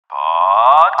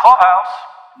Pod Clubhouse.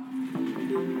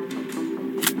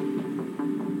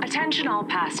 Attention all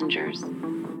passengers.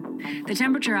 The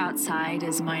temperature outside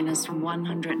is minus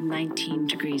 119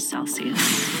 degrees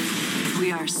Celsius.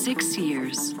 We are 6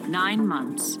 years, 9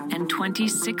 months, and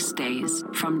 26 days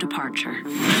from departure.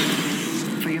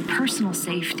 For your personal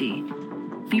safety,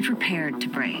 be prepared to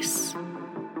brace.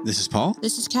 This is Paul.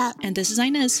 This is Kat. And this is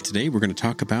Inez. Today we're going to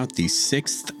talk about the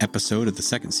 6th episode of the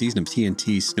 2nd season of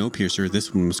TNT Snowpiercer.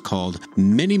 This one was called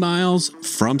Many Miles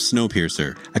from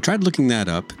Snowpiercer. I tried looking that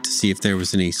up to see if there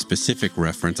was any specific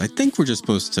reference. I think we're just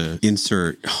supposed to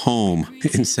insert home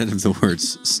instead of the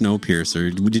words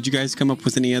Snowpiercer. Did you guys come up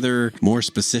with any other more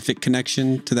specific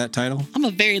connection to that title? I'm a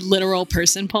very literal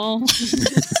person, Paul.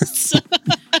 So.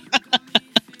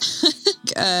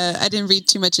 I didn't read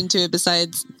too much into it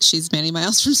besides she's many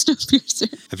miles from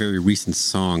Snowpiercer. A very recent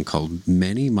song called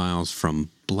Many Miles from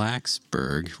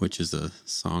Blacksburg, which is a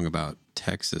song about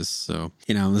Texas. So,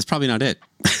 that's probably not it.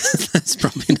 That's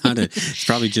probably not it. It's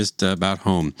probably just about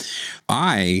home.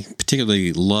 I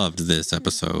particularly loved this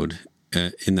episode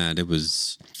in that it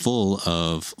was full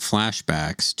of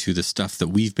flashbacks to the stuff that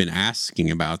we've been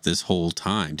asking about this whole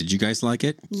time. Did you guys like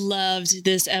it? Loved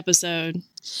this episode.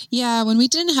 Yeah, when we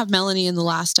didn't have Melanie in the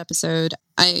last episode,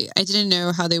 I didn't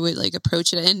know how they would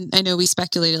approach it. And I know we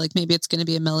speculated maybe it's going to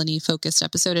be a Melanie focused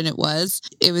episode, and it was.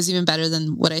 It was even better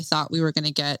than what I thought we were going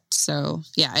to get. So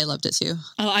yeah, I loved it too.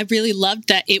 Oh, I really loved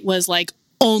that it was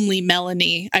only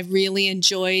Melanie. I really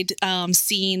enjoyed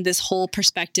seeing this whole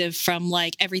perspective from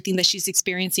everything that she's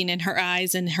experiencing in her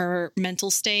eyes and her mental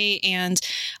state, and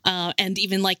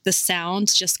even the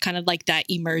sounds, just kind of that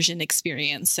immersion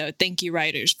experience. So thank you,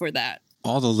 writers, for that.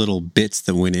 All the little bits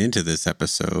that went into this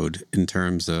episode in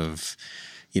terms of,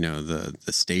 the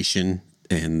station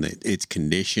and its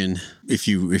condition. If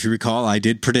you recall, I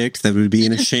did predict that it would be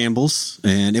in a shambles,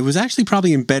 and it was actually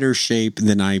probably in better shape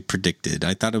than I predicted.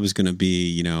 I thought it was going to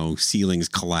be, ceilings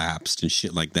collapsed and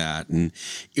shit like that, and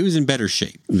it was in better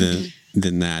shape than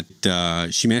that.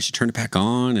 She managed to turn it back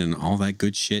on and all that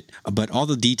good shit. But all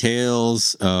the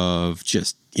details of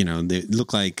just, they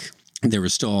look like there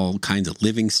was still all kinds of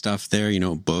living stuff there,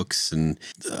 books and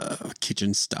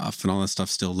kitchen stuff and all that stuff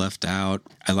still left out.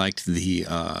 I liked the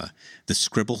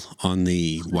scribble on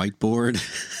the whiteboard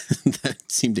that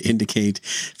seemed to indicate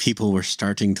people were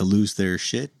starting to lose their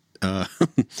shit.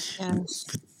 Yes.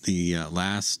 The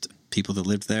last people that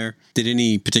lived there. Did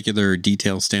any particular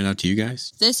details stand out to you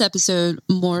guys? This episode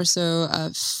more so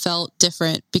felt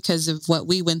different because of what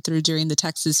we went through during the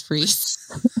Texas freeze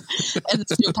and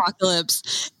the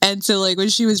apocalypse. And so when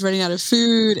she was running out of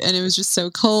food and it was just so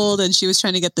cold and she was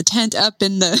trying to get the tent up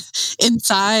in the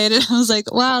inside, and I was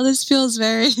like, wow, this feels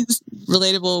very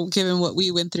relatable given what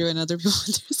we went through and other people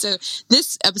went through. So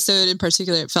this episode in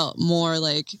particular, it felt more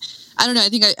I don't know. I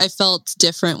think I felt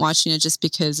different watching it just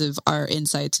because of our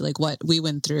insight to what we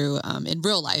went through in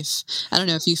real life. I don't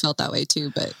know if you felt that way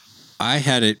too, but I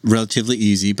had it relatively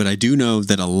easy, but I do know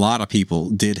that a lot of people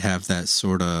did have that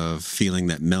sort of feeling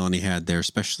that Melanie had there,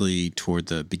 especially toward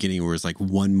the beginning where it was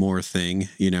one more thing,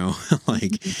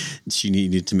 she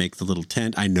needed to make the little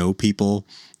tent. I know people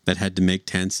that had to make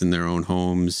tents in their own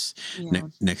homes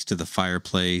next to the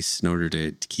fireplace in order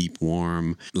to keep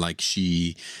warm.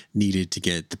 She needed to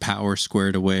get the power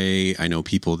squared away. I know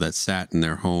people that sat in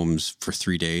their homes for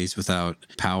 3 days without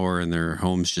power, and their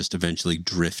homes just eventually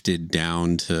drifted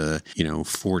down to,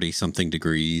 40 something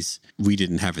degrees. We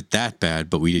didn't have it that bad,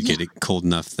 but we did get it cold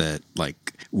enough that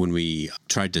when we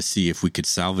tried to see if we could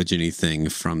salvage anything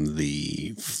from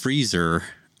the freezer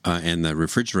and the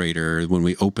refrigerator, when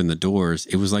we opened the doors,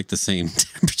 it was the same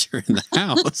temperature in the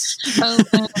house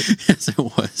as it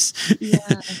was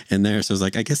in there. So I was I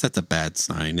guess that's a bad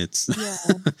sign. It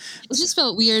just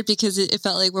felt weird because it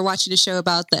felt like we're watching a show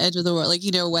about the end of the world,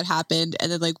 what happened,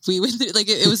 and then we went through,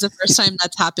 it was the first time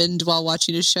that's happened while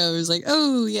watching a show. It was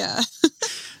oh yeah.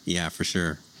 Yeah, for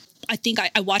sure. I think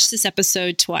I watched this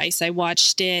episode twice. I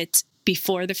watched it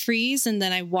before the freeze, and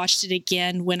then I watched it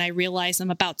again when I realized I'm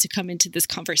about to come into this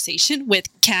conversation with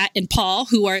Kat and Paul,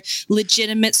 who are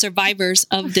legitimate survivors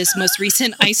of this most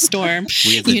recent ice storm.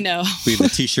 We have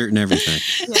the t-shirt and everything.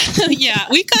 Yeah,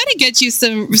 we gotta get you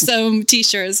some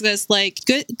t-shirts. It's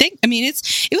good thing. I mean, it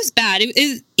was bad.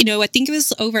 I think it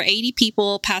was over 80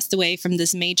 people passed away from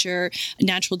this major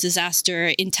natural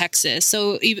disaster in Texas.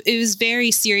 So it was very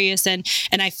serious, and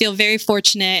I feel very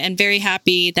fortunate and very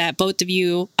happy that both of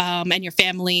you and your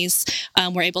families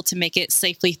were able to make it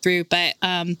safely through. But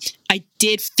I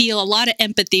did feel a lot of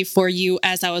empathy for you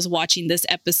as I was watching this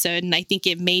episode. And I think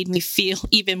it made me feel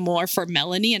even more for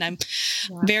Melanie. And I'm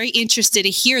very interested to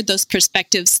hear those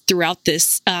perspectives throughout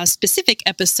this specific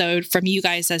episode from you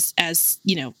guys as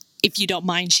you know, if you don't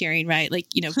mind sharing, right? Like,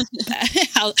 you know,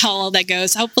 how all that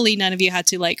goes. Hopefully none of you had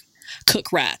to like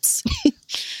cook rats.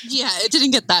 Yeah, it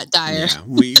didn't get that dire. Yeah,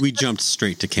 we jumped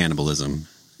straight to cannibalism.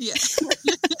 Yeah.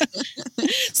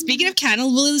 Speaking of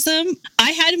cannibalism,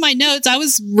 I had in my notes, I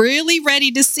was really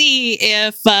ready to see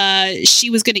if she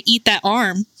was going to eat that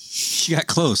arm. She got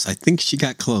close. I think she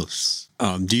got close.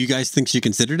 Do you guys think she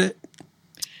considered it?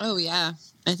 Oh, yeah.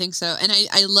 I think so. And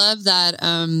I love that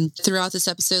throughout this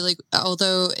episode, like,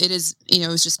 although it is, you know,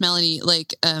 it was just Melanie,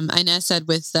 like Inez said,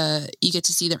 with you get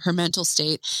to see her mental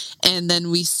state. And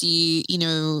then we see, you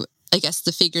know, I guess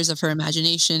the figures of her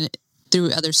imagination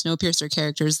through other Snowpiercer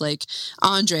characters, like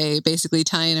Andre basically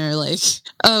telling her like,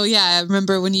 oh yeah, I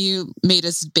remember when you made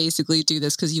us basically do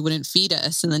this because you wouldn't feed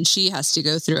us. And then she has to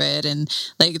go through it. And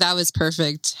like, that was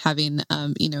perfect having,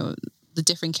 you know, the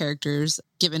different characters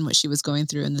given what she was going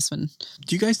through in this one.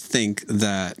 Do you guys think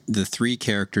that the three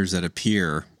characters that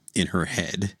appear in her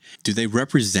head, do they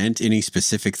represent any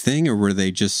specific thing, or were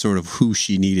they just sort of who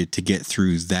she needed to get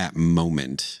through that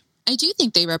moment? I do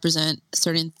think they represent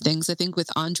certain things. I think with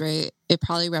Andre, it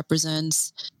probably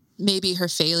represents maybe her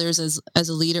failures as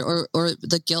a leader, or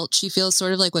the guilt she feels,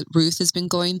 sort of like what Ruth has been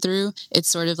going through. It's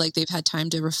sort of like they've had time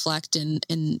to reflect and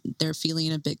they're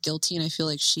feeling a bit guilty. And I feel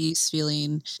like she's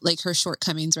feeling like her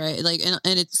shortcomings, right? Like, and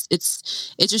it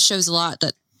just shows a lot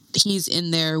that he's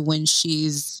in there when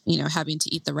she's, you know, having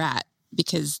to eat the rat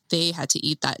because they had to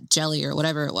eat that jelly or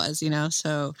whatever it was, you know?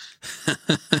 So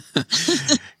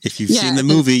if you've seen the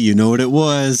movie, you know what it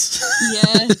was.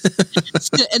 Yeah.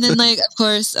 And then like, of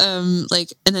course,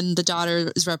 like, and then the daughter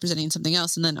is representing something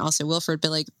else. And then also Wilford,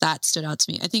 but like that stood out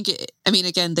to me. I think I mean,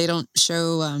 again, they don't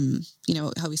show, you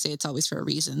know, how we say it's always for a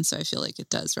reason. So I feel like it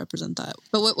does represent that.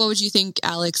 But what would you think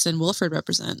Alex and Wilford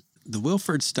represent? The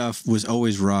Wilford stuff was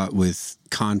always wrought with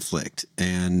conflict,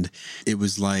 and it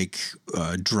was like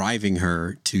driving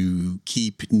her to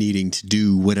keep needing to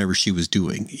do whatever she was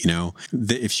doing. You know,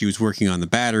 if she was working on the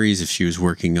batteries, if she was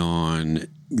working on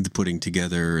putting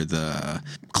together the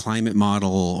climate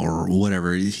model or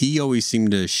whatever, he always seemed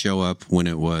to show up when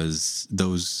it was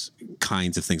those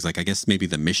kinds of things. Like, I guess maybe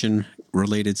the mission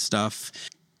related stuff.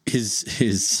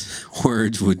 His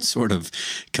words would sort of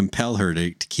compel her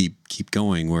to keep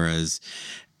going, whereas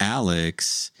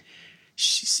Alex,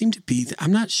 she seemed to be,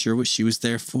 I'm not sure what she was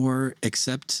there for,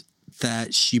 except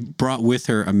that she brought with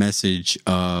her a message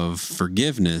of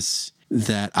forgiveness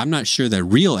that I'm not sure that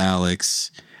real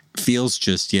Alex feels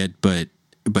just yet, but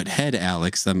head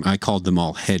Alex, I called them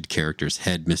all head characters,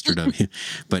 head Mr. W,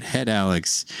 but head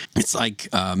Alex, it's like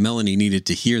Melanie needed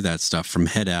to hear that stuff from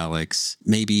head Alex,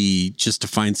 maybe just to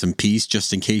find some peace,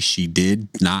 just in case she did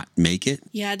not make it.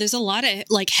 Yeah, there's a lot of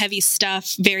like heavy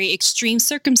stuff, very extreme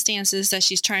circumstances that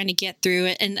she's trying to get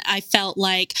through. And I felt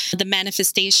like the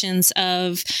manifestations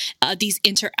of these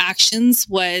interactions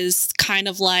was kind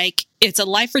of like, it's a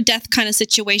life or death kind of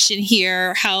situation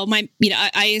here. How am I, you know,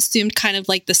 I assumed kind of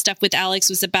like the stuff with Alex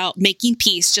was about making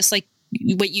peace, just like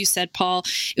what you said, Paul.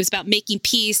 It was about making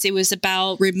peace. It was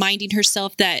about reminding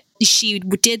herself that she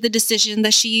did the decision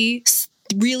that she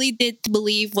really did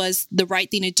believe was the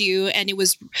right thing to do. And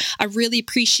I really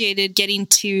appreciated getting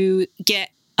to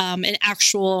get an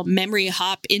actual memory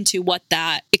hop into what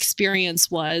that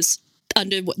experience was.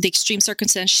 Under the extreme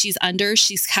circumstance she's under,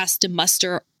 she has to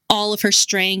muster all of her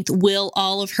strength, will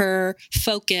all of her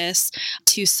focus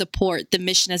to support the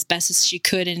mission as best as she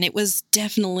could. And it was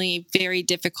definitely very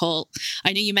difficult.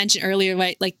 I know you mentioned earlier,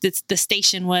 right, like the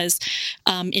station was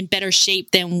in better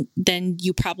shape than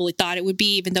you probably thought it would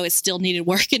be, even though it still needed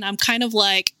work. And I'm kind of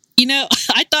like, you know,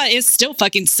 I thought it still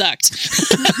fucking sucked.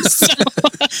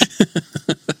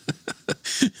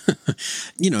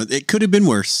 You know, it could have been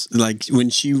worse. Like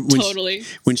when she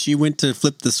went to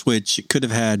flip the switch, it could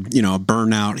have had, you know, a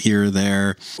burnout here or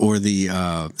there, or the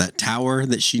that tower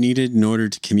that she needed in order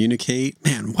to communicate.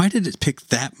 Man, why did it pick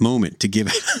that moment to give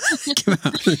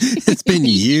out? It's been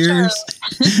years.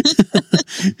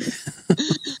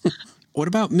 What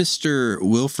about Mr.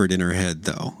 Wilford in her head,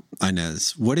 though,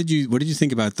 Inez? What did you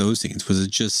think about those scenes? Was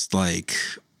it just like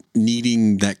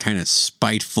needing that kind of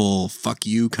spiteful fuck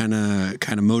you kind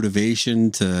of motivation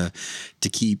to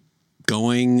keep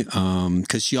going,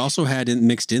 because she also had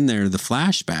mixed in there the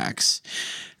flashbacks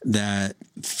that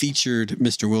featured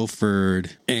Mr.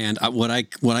 Wilford, and what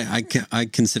I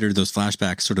consider those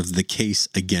flashbacks sort of the case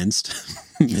against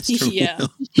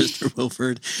Mr.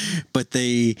 Wilford, but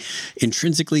they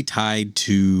intrinsically tied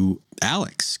to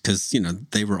Alex because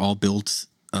they were all built.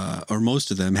 Or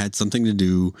most of them had something to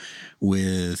do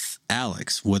with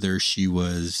Alex, whether she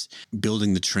was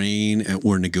building the train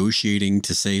or negotiating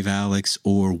to save Alex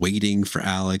or waiting for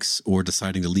Alex or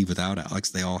deciding to leave without Alex.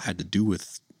 They all had to do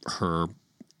with her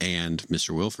and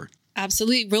Mr. Wilford.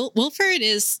 Absolutely. Wilford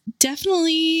is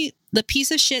definitely the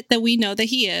piece of shit that we know that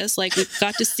he is. Like, we've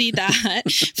got to see that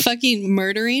fucking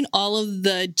murdering all of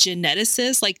the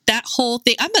geneticists, like that whole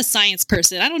thing. I'm a science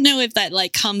person. I don't know if that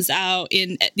like comes out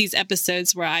in these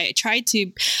episodes where I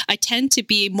tend to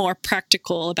be more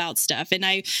practical about stuff. And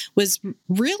I was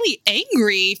really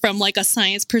angry from like a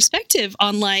science perspective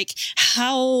on like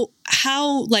how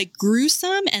like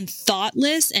gruesome and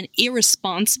thoughtless and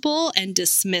irresponsible and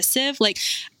dismissive, like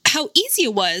how easy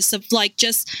it was of like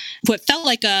just what felt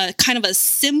like a kind of a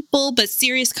simple but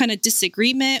serious kind of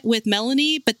disagreement with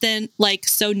Melanie, but then like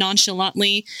so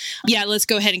nonchalantly, yeah, let's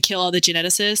go ahead and kill all the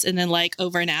geneticists and then like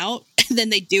over and out. And then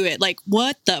they do it. Like,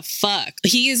 what the fuck?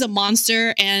 He is a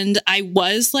monster. And I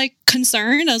was like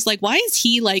concerned. I was like, why is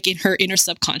he like in her inner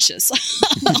subconscious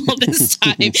all this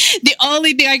time? The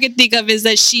only thing I could think of is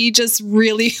that she just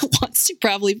really wants to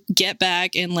probably get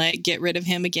back and like get rid of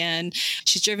him again.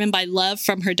 She's driven by love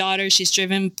from her daughter. She's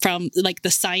driven from like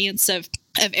the science of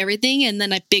everything. And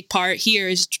then a big part here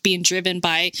is being driven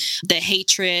by the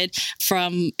hatred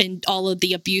from and all of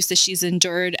the abuse that she's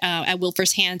endured at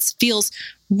Wilford's hands feels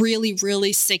really,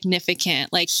 really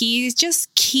significant. Like he's just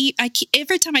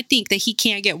every time I think that he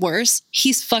can't get worse,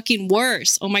 he's fucking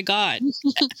worse. Oh my God.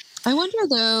 I wonder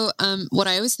though, what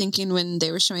I was thinking when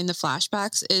they were showing the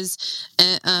flashbacks is,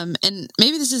 and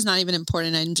maybe this is not even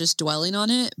important, I'm just dwelling on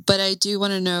it, but I do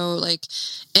want to know, like,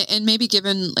 and maybe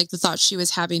given like the thoughts she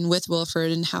was having with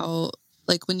Wilford and how,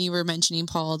 like when you were mentioning,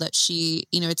 Paul, that she,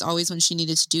 it's always when she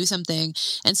needed to do something.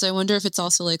 And so I wonder if it's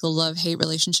also like a love-hate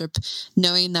relationship,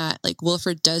 knowing that like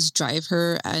Wilford does drive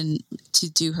her and to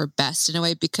do her best in a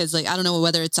way, because like, I don't know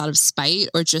whether it's out of spite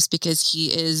or just because he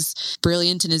is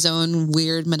brilliant in his own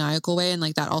weird maniacal way. And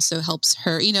like, that also helps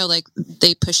her, like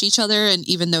they push each other. And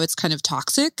even though it's kind of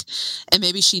toxic and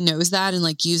maybe she knows that and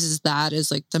like uses that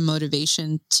as like the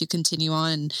motivation to continue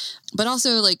on, but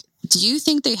also like, do you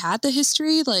think they had the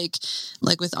history like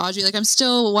with Audrey? Like, I'm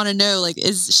still want to know, like,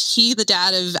 is he the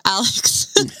dad of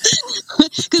Alex?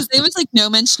 Because there was like no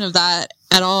mention of that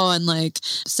at all. And like,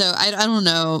 so I don't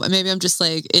know, maybe I'm just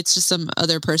like, it's just some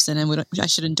other person and I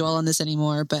shouldn't dwell on this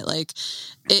anymore. But like,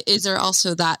 is there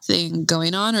also that thing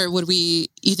going on, or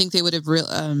you think they would have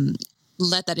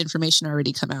let that information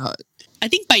already come out? I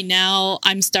think by now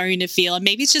I'm starting to feel, and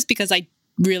maybe it's just because I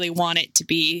really want it to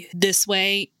be this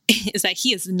way, is that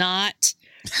he is not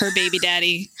her baby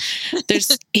daddy.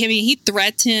 He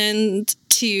threatened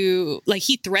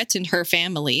her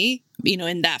family,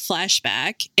 in that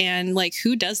flashback. And like,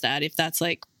 who does that if that's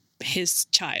like his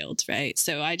child, right?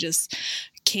 So I just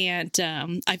can't,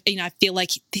 I feel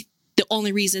like the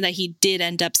only reason that he did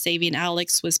end up saving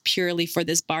Alex was purely for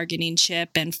this bargaining chip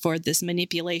and for this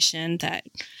manipulation, that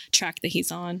track that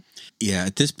he's on. Yeah,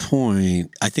 at this point,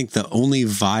 I think the only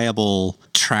viable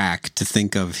track to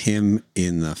think of him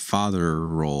in the father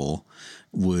role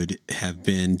would have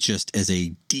been just as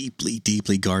a deeply,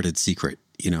 deeply guarded secret,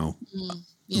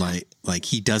 Yeah. Like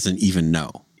he doesn't even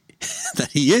know that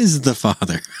he is the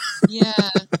father. Yeah.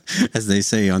 As they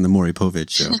say on the Maury Povich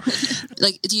show.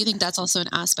 Like, do you think that's also an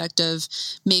aspect of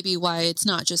maybe why it's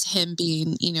not just him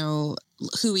being,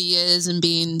 who he is and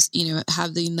being,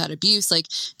 having that abuse? Like,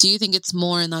 do you think it's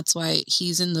more, and that's why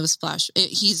he's in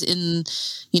he's in,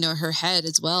 her head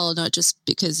as well, not just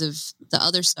because of the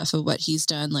other stuff of what he's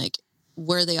done? Like,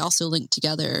 were they also linked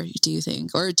together, do you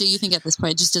think? Or do you think at this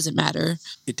point it just doesn't matter?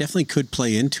 It definitely could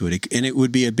play into it. And it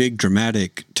would be a big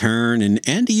dramatic turn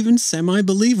and even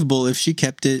semi-believable if she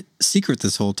kept it secret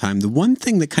this whole time. The one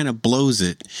thing that kind of blows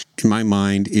it in my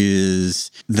mind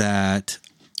is that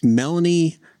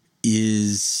Melanie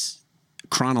is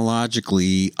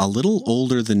chronologically a little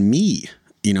older than me.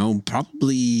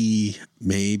 Probably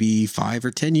maybe 5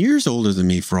 or 10 years older than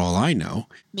me for all I know.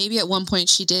 Maybe at one point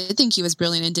she did think he was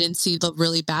brilliant and didn't see the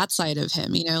really bad side of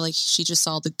him. Like she just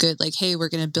saw the good, like, hey, we're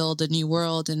going to build a new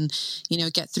world and,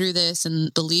 get through this,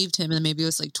 and believed him. And then maybe it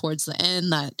was like towards the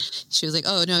end that she was like,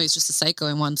 oh no, he's just a psycho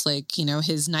and wants like,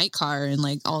 his night car and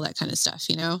like all that kind of stuff,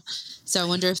 So I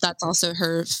wonder if that's also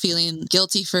her feeling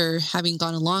guilty for having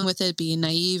gone along with it, being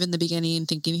naive in the beginning,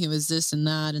 thinking he was this and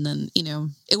that. And then,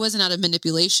 it wasn't out of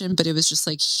manipulation, but it was just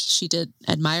like she did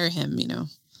admire him,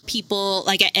 People,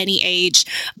 like at any age,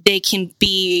 they can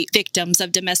be victims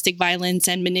of domestic violence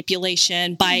and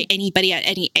manipulation by anybody at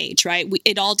any age, right?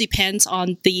 It all depends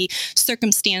on the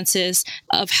circumstances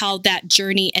of how that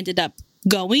journey ended up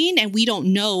going, and we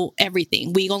don't know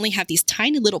everything. We only have these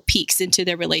tiny little peeks into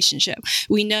their relationship.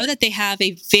 We know that they have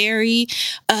a very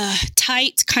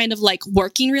tight kind of like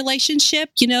working relationship.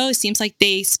 It seems like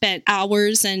they spent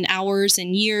hours and hours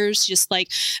and years just like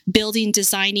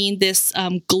designing this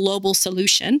global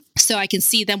solution. So I can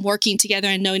see them working together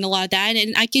and knowing a lot of that.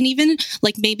 And I can even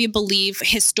like maybe believe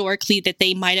historically that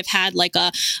they might have had like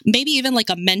maybe even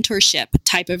like a mentorship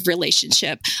type of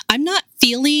relationship. I'm not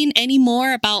feeling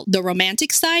anymore about the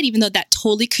romantic side, even though that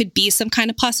totally could be some kind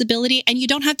of possibility. And you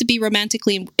don't have to be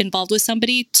romantically involved with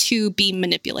somebody to be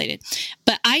manipulated.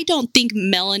 But I don't think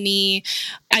Melanie,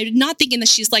 I'm not thinking that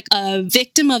she's like a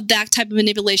victim of that type of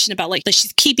manipulation about like that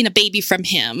she's keeping a baby from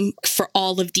him for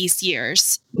all of these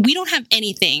years. We don't have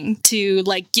anything to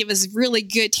like give us really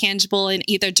good tangible in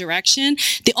either direction.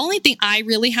 The only thing I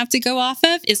really have to go off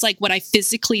of is like what I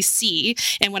physically see.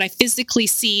 And what I physically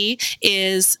see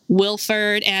is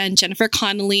Wilford and Jennifer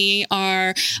Connelly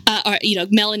are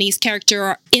Melanie's character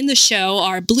are in the show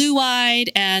are blue-eyed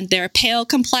and they're pale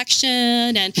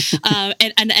complexion. And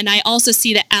I also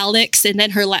see that Alex, and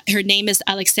then her name is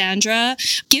Alexandra,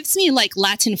 gives me like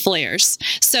Latin flares.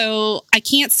 So I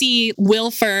can't see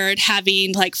Wilford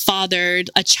having like fathered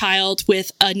a child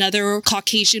with another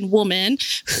Caucasian woman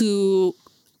who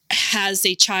has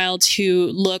a child who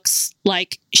looks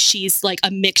like she's like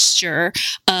a mixture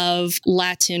of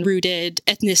Latin rooted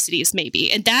ethnicities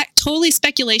maybe. And that totally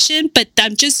speculation, but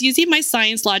I'm just using my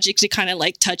science logic to kind of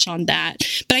like touch on that.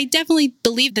 But I definitely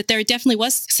believe that there definitely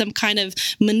was some kind of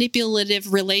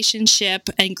manipulative relationship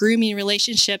and grooming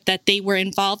relationship that they were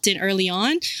involved in early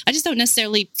on. I just don't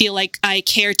necessarily feel like I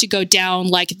care to go down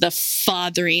like the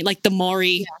fathering, like the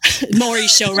Maury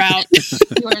show route.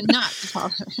 You are not the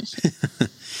father.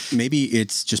 Maybe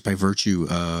it's just by virtue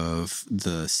of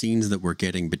the scenes that we're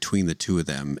getting between the two of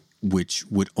them, which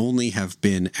would only have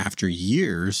been after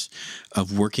years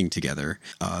of working together,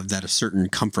 that a certain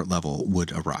comfort level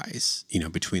would arise,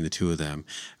 between the two of them.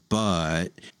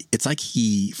 But it's like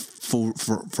he,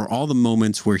 for all the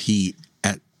moments where he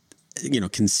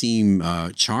can seem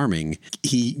charming,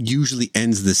 he usually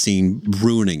ends the scene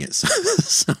ruining it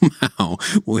somehow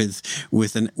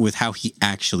with how he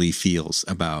actually feels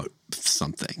about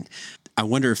something. I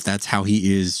wonder if that's how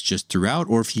he is just throughout,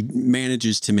 or if he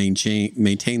manages to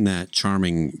maintain that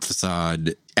charming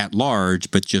facade at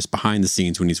large, but just behind the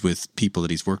scenes when he's with people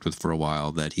that he's worked with for a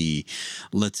while, that he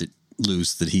lets it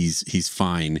loose, that he's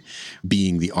fine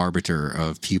being the arbiter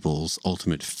of people's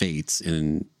ultimate fates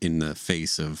in the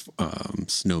face of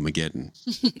Snowmageddon.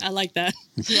 I like that.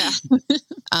 Yeah.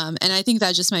 And I think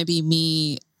that just might be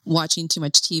me watching too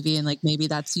much TV, and like maybe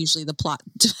that's usually the plot.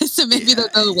 So maybe they'll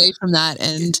go away from that.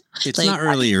 And it's like, not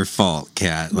really your fault,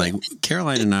 Kat. Like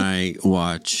Caroline and I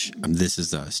watch This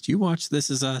Is Us. Do you watch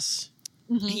This Is Us?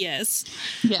 Mm-hmm. Yes.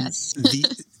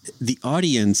 The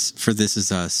audience for This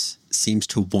Is Us seems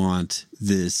to want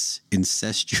this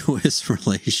incestuous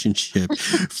relationship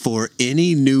for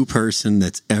any new person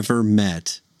that's ever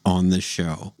met on the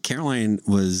show. Caroline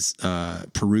was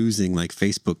perusing like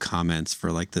Facebook comments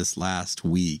for like this last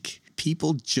week.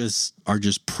 People are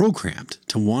just programmed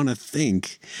to want to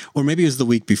think, or maybe it was the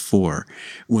week before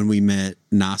when we met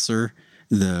Nasser,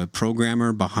 the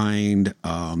programmer behind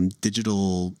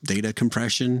digital data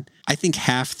compression. I think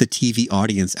half the TV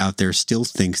audience out there still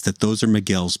thinks that those are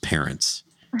Miguel's parents.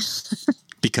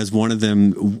 Because one of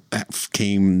them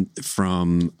came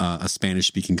from a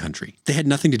Spanish-speaking country. They had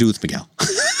nothing to do with Miguel.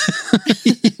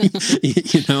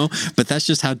 But that's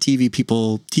just how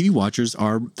TV watchers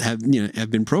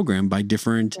have been programmed by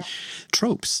different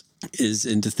tropes, is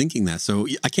into thinking that. So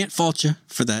I can't fault you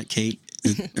for that, Kate.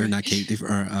 Or not Kate,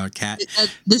 or Kat.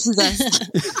 This is us.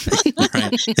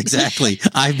 Right, exactly.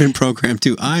 I've been programmed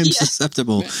too. I'm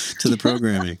susceptible to the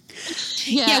programming.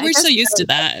 Yeah, we're so used to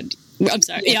that. I'm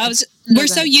sorry. Yeah, we're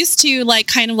so used to like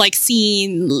kind of like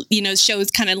seeing, you know,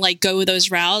 shows kind of like go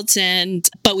those routes,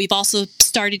 but we've also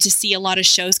started to see a lot of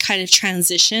shows kind of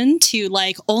transition to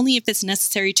like only if it's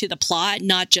necessary to the plot,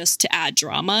 not just to add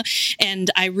drama. And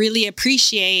I really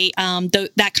appreciate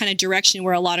that kind of direction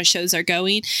where a lot of shows are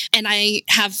going. And I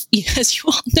have, as you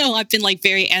all know, I've been like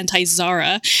very anti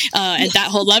Zara and that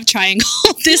whole love triangle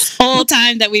this whole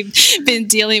time that we've been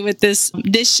dealing with this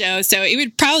show. So it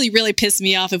would probably really piss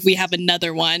me off if we have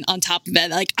another one on top of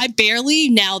it. Like I barely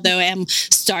now though am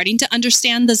starting to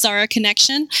understand the Zara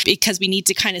connection, because we need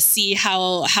to kind of see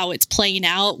how it's playing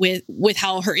out with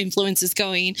how her influence is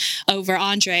going over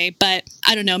Andre. But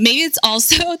I don't know, maybe it's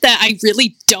also that I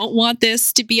really don't want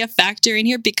this to be a factor in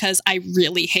here because I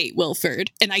really hate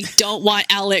Wilford and I don't want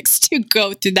Alex to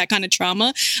go through that kind of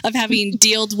trauma of having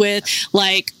dealt with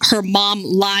like her mom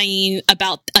lying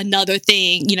about another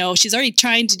thing. You know, she's already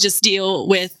trying to just deal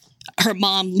with her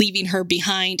mom leaving her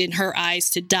behind in her eyes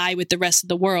to die with the rest of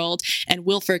the world, and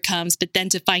Wilford comes, but then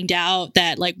to find out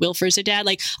that like Wilford's her dad,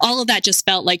 like all of that just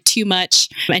felt like too much,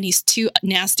 and he's too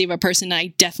nasty of a person.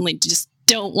 I definitely just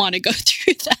don't want to go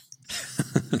through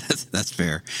that. That's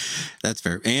fair. That's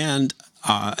fair. And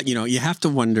you know, you have to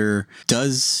wonder,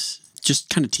 does, just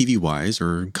kind of TV wise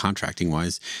or contracting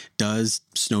wise, does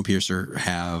Snowpiercer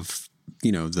have,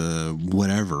 you know, the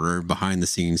whatever behind the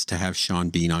scenes to have Sean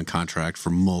Bean on contract for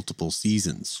multiple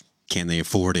seasons? Can they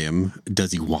afford him?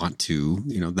 Does he want to?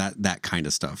 You know, that kind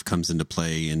of stuff comes into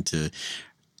play into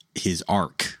his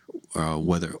arc,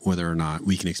 whether or not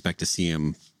we can expect to see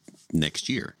him next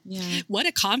year. Yeah. What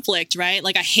a conflict, right?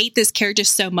 Like I hate this character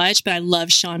so much, but I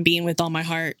love Sean Bean with all my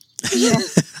heart. Yeah.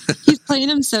 He's playing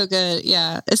him so good.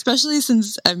 Yeah. Especially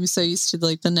since I'm so used to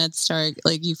like the Ned Stark,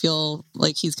 like you feel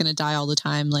like he's going to die all the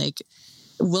time. Like,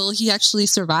 will he actually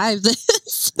survive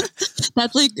this?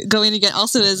 That's like going again.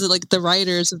 Also, as like the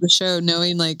writers of the show,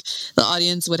 knowing like the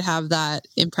audience would have that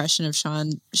impression of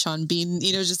Sean Bean,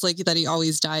 you know, just like that he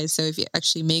always dies. So if he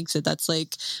actually makes it, that's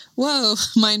like, whoa,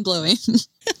 mind blowing.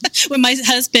 When my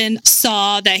husband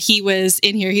saw that he was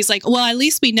in here, he's like, well, at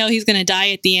least we know he's going to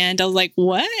die at the end. I was like,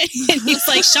 what? And he's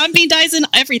like, Sean Bean dies in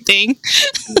everything.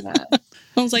 Yeah.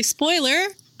 I was like, spoiler.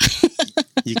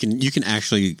 You can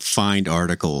actually find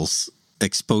articles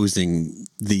exposing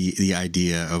the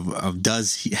idea of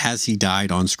has he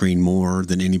died on screen more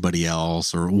than anybody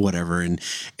else or whatever, and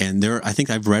there, I think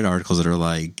I've read articles that are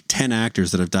like 10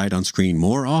 actors that have died on screen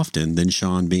more often than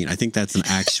Sean Bean. I think that's an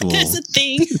actual that's a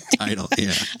thing. title.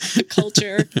 Yeah.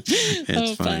 Culture.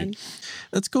 It's fun.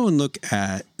 Let's go and look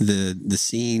at the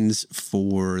scenes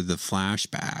for the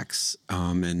flashbacks,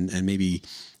 and maybe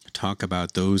talk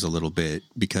about those a little bit,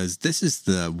 because this is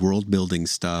the world building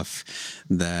stuff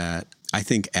that I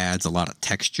think adds a lot of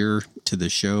texture to the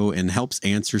show and helps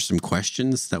answer some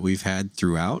questions that we've had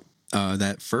throughout.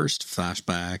 That first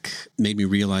flashback made me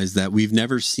realize that we've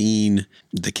never seen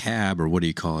the cab, or what do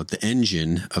you call it, the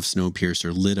engine of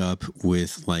Snowpiercer lit up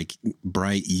with like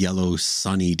bright yellow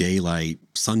sunny daylight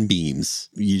sunbeams.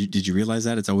 Did you realize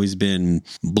that? It's always been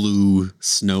blue,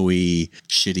 snowy,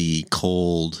 shitty,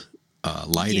 cold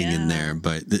lighting in there,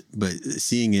 but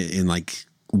seeing it in like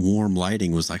warm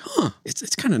lighting was like,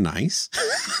 it's kind of nice.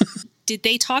 Did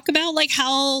they talk about like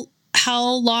how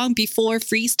long before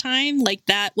freeze time like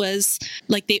that was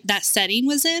like that setting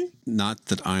was in? Not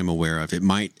that I'm aware of. It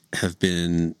might have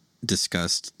been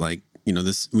discussed, like, you know,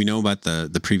 this, we know about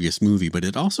the previous movie, but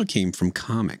it also came from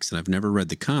comics, and I've never read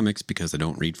the comics because I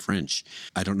don't read French.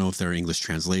 I don't know if there are English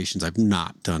translations. I've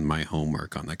not done my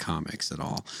homework on the comics at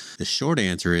all. The short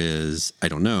answer is I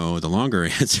don't know. The longer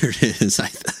answer is I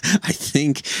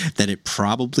think that it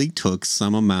probably took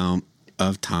some amount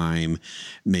of time,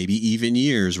 maybe even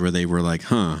years, where they were like,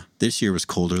 this year was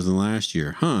colder than last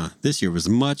year. This year was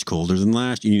much colder than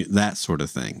last year. That sort of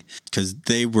thing. Because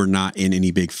they were not in any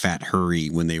big fat hurry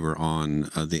when they were on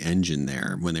the engine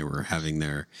there, when they were having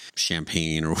their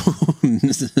champagne or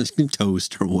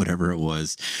toast or whatever it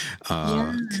was,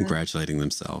 congratulating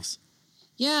themselves.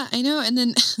 Yeah, I know. And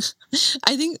then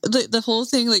I think the whole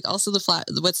thing, like also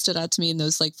what stood out to me in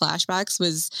those like flashbacks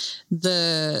was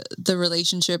the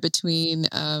relationship between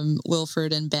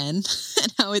Wilford and Ben,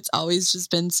 and how it's always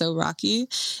just been so rocky,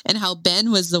 and how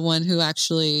Ben was the one who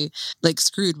actually like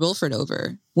screwed Wilford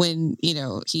over when, you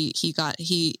know,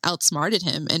 he outsmarted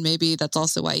him, and maybe that's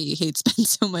also why he hates Ben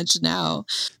so much now.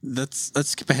 Let's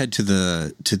skip ahead to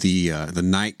the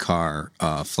night car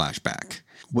flashback.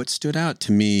 What stood out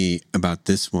to me about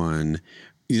this one,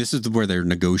 this is where they're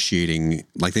negotiating.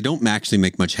 Like, they don't actually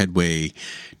make much headway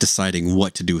deciding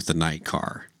what to do with the night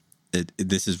car.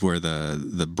 this is where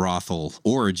the brothel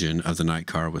origin of the night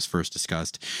car was first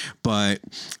discussed. But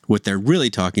what they're really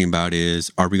talking about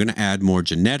is, are we going to add more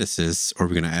geneticists, or are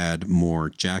we going to add more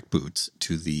jackboots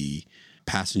to the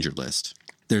passenger list?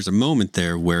 There's a moment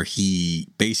there where he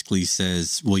basically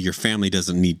says, well, your family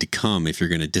doesn't need to come if you're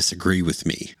going to disagree with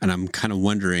me. And I'm kind of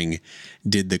wondering,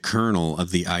 did the kernel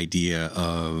of the idea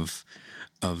of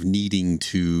needing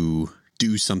to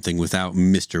do something without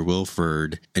Mr.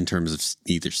 Wilford in terms of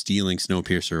either stealing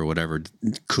Snowpiercer or whatever,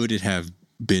 could it have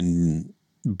been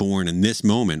born in this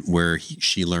moment where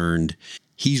she learned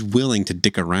he's willing to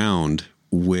dick around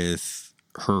with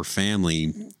her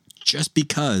family just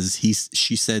because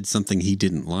she said something he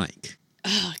didn't like?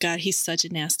 Oh God, he's such a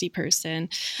nasty person.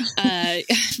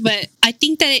 But I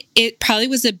think that it probably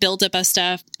was a buildup of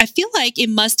stuff. I feel like it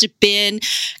must have been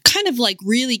kind of like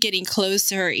really getting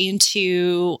closer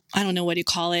into, I don't know what you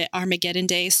call it, Armageddon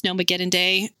Day, Snowmageddon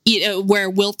Day, where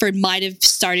Wilford might have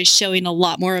started showing a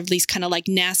lot more of these kind of like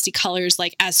nasty colors,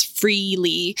 like as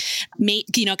freely,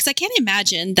 because I can't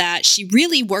imagine that she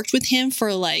really worked with him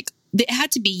for like, it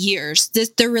had to be years.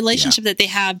 The relationship that they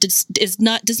have does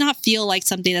not feel like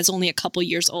something that's only a couple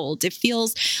years old. It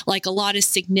feels like a lot of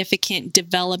significant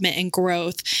development and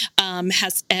growth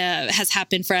has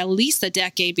happened for at least a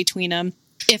decade between them,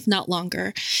 if not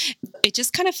longer. It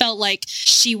just kind of felt like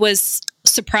she was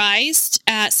surprised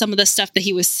at some of the stuff that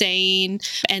he was saying,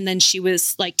 and then she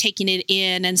was like taking it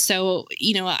in. And so,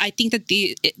 I think that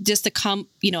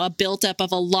a buildup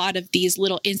of a lot of these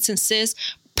little instances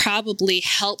probably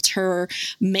helped her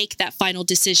make that final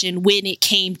decision when it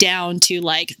came down to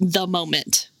like the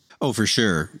moment. Oh, for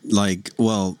sure.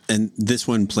 And this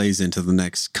one plays into the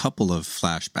next couple of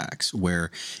flashbacks, where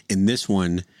in this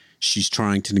one, she's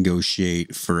trying to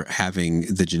negotiate for having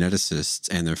the geneticists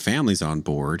and their families on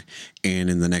board.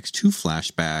 And in the next two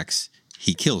flashbacks,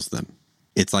 he kills them.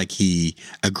 It's like he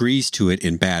agrees to it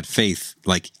in bad faith.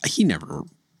 Like he never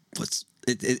was.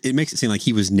 It makes it seem like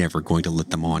he was never going to let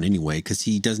them on anyway, because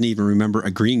he doesn't even remember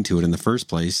agreeing to it in the first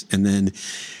place. And then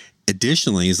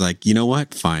additionally, he's like, you know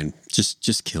what? Fine.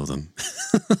 Just kill them.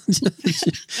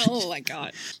 Oh my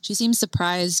God. She seems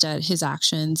surprised at his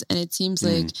actions. And it seems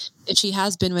like if she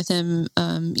has been with him,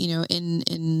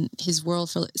 in his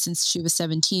world since she was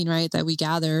 17, right, that we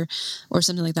gather, or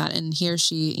something like that. And here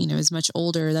she, is much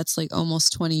older. That's like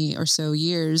almost 20 or so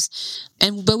years.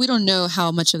 But we don't know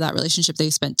how much of that relationship they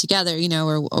spent together,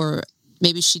 or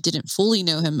maybe she didn't fully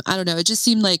know him. I don't know. It just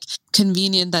seemed like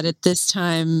convenient that at this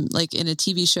time, like in a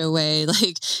TV show way,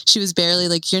 like she was barely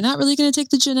like, you're not really going to take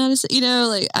the genetic,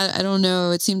 I don't know.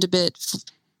 It seemed a bit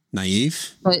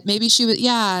naive, but maybe she was,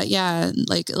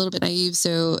 like a little bit naive.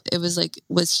 So it was like,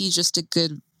 was he just a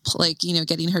good,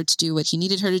 getting her to do what he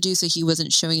needed her to do, so he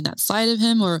wasn't showing that side of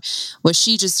him? Or was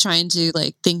she just trying to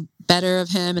like think better of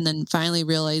him, and then finally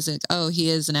realizing, oh, he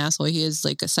is an asshole, he is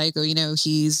like a psycho,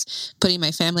 he's putting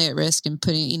my family at risk, and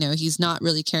he's not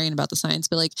really caring about the science.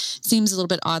 But like, seems a little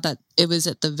bit odd that it was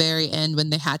at the very end when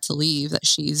they had to leave that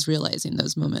she's realizing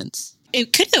those moments.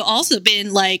 It could have also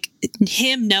been like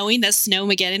him knowing that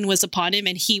Snowmageddon was upon him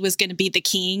and he was going to be the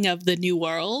king of the new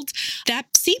world. That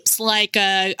seems like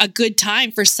a good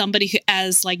time for somebody who,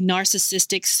 as like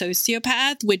narcissistic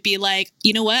sociopath, would be like,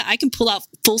 you know what? I can pull out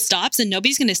full stops and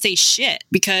nobody's going to say shit,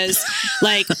 because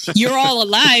like you're all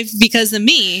alive because of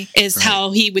me, is right.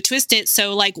 How he would twist it.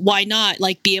 So like, why not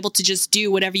like be able to just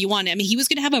do whatever you want? I mean, he was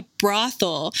going to have a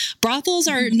brothel. Brothels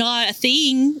are not a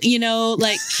thing,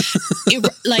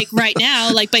 like right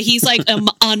now, like, but he's like,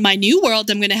 on my new world,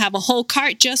 I'm going to have a whole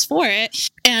cart just for it.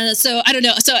 And so I don't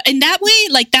know. So in that way,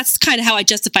 like, that's kind of how I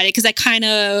justified it. Cause I kind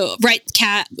of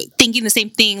thinking the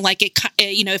same thing. Like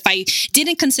if I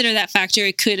didn't consider that factor,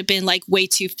 it could have been like way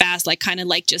too fast, like kind of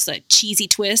like just a cheesy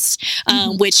twist,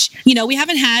 which, we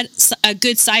haven't had a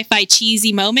good sci-fi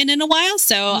cheesy moment in a while.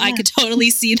 So I could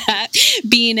totally see that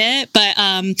being it. But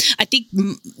I think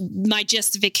my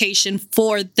justification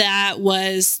for that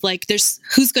was like,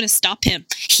 who's going to stop him?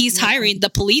 He's hiring the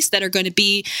police that are going to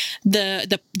be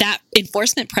that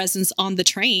enforcement presence on the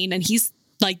train, and he's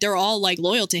like, they're all like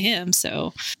loyal to him.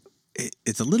 So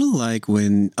it's a little like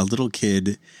when a little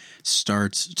kid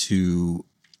starts to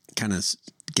kind of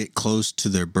get close to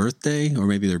their birthday, or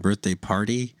maybe their birthday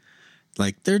party.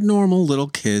 Like, they're normal little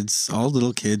kids. All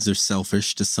little kids are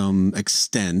selfish to some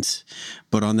extent,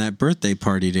 but on that birthday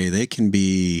party day, they can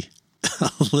be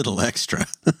a little extra.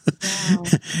 Wow.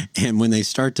 And when they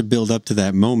start to build up to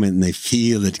that moment and they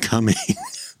feel it coming,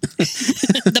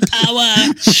 the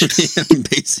power.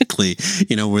 Basically,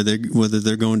 whether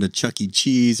they're going to Chuck E.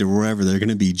 Cheese or wherever, they're going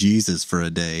to be Jesus for a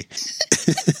day.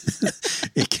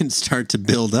 It can start to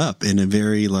build up in a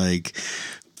very like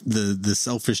the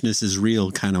selfishness is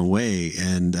real kind of way,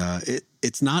 and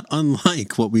it's not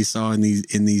unlike what we saw in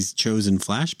these chosen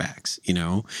flashbacks,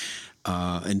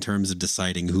 in terms of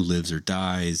deciding who lives or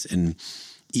dies. And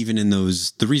even in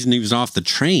those, the reason he was off the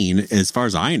train, as far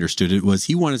as I understood it, was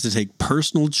he wanted to take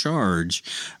personal charge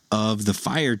of the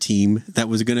fire team that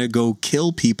was going to go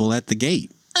kill people at the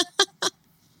gate.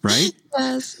 Right?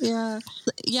 Yes, yeah.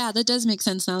 Yeah, that does make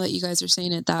sense now that you guys are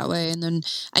saying it that way. And then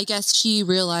I guess she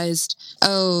realized,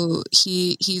 oh,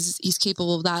 he's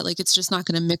capable of that. Like, it's just not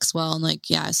going to mix well. And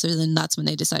like, yeah, so then that's when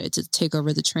they decided to take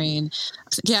over the train.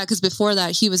 Yeah, because before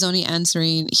that, he was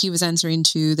answering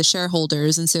to the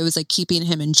shareholders. And so it was like keeping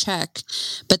him in check.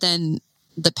 But then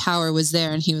the power was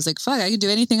there and he was like, fuck, I can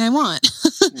do anything I want.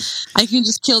 I can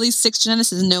just kill these 6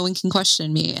 geneticists and no one can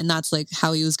question me. And that's like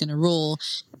how he was going to rule.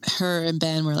 Her and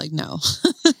Ben were like, no.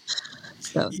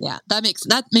 So yeah,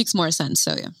 that makes more sense.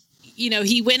 So yeah.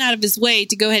 He went out of his way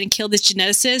to go ahead and kill this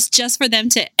geneticist just for them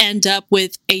to end up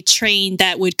with a train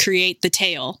that would create the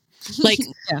tail. Like,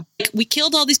 yeah. We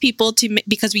killed all these people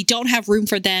because we don't have room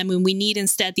for them and we need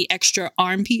instead the extra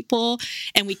armed people,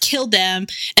 and we killed them.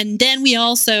 And then we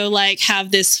also like have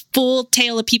this full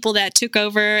tail of people that took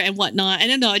over and whatnot. I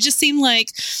don't know. It just seemed like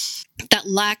that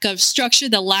lack of structure,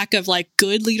 the lack of like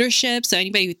good leadership. So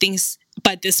anybody who thinks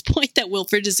by this point that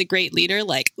Wilford is a great leader,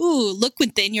 like, ooh, look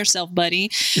within yourself, buddy.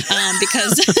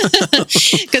 Because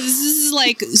this is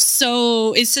like,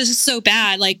 so it's just so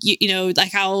bad. Like,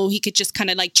 like how he could just kind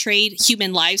of like trade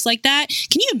human lives like that.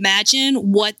 Can you imagine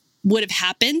what would have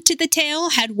happened to the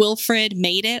tail had Wilfred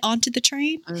made it onto the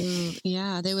train?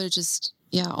 Yeah, they would have just...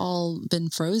 all been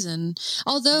frozen.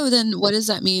 Although then what does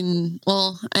that mean?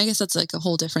 Well, I guess that's like a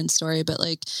whole different story, but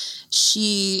like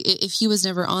if he was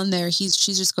never on there, she's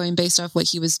just going based off what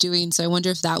he was doing. So I wonder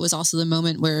if that was also the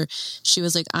moment where she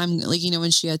was like, I'm like,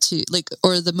 when she had to like,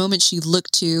 or the moment she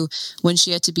looked to when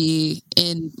she had to be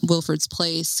in Wilford's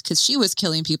place, because she was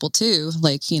killing people too,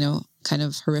 like, kind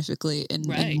of horrificaly in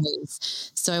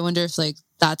ways. So I wonder if like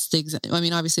that's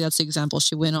obviously that's the example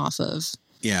she went off of.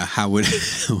 Yeah, how would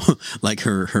like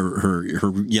her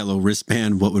yellow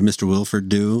wristband? What would Mr. Wilford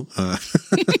do?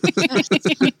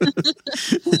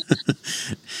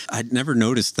 I'd never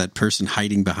noticed that person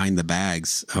hiding behind the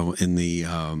bags in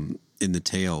the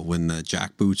tail when the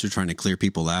jackboots are trying to clear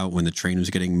people out when the train was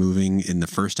getting moving in the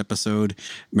first episode.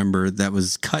 Remember, that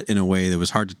was cut in a way that was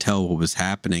hard to tell what was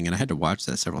happening, and I had to watch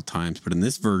that several times. But in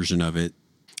this version of it.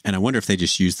 And I wonder if they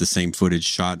just used the same footage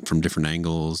shot from different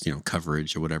angles,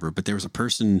 coverage or whatever. But there was a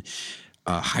person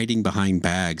hiding behind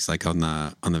bags, like on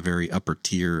the very upper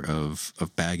tier of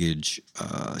baggage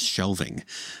shelving,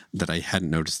 that I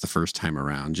hadn't noticed the first time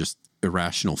around. Just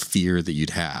irrational fear that you'd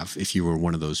have if you were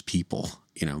one of those people,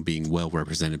 being well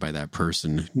represented by that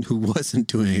person who wasn't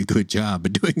doing a good job,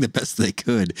 but doing the best they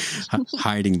could,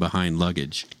 hiding behind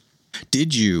luggage.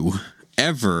 Did you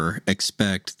ever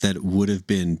expect that it would have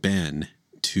been Ben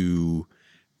to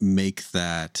make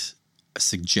that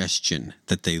suggestion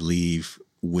that they leave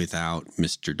without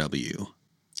Mr. W?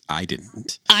 I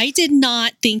didn't. I did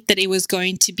not think that it was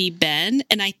going to be Ben.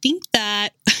 And I think that,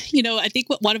 I think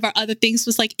what one of our other things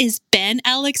was like, is Ben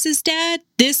Alex's dad?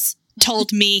 This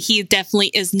told me he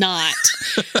definitely is not.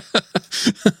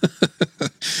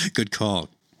 Good call.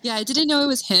 Yeah, I didn't know it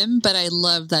was him, but I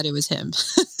love that it was him.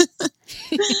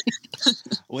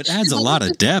 Well, it adds a lot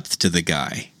of depth to the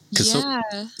guy. Because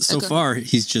so far,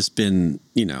 he's just been,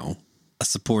 a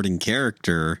supporting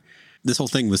character. This whole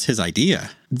thing was his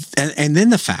idea. And then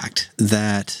the fact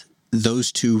that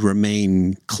those two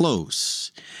remain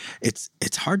close. It's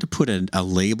hard to put a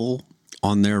label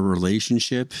on their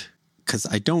relationship, because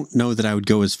I don't know that I would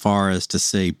go as far as to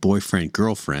say boyfriend,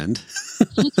 girlfriend.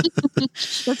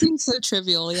 That seems so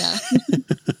trivial, yeah.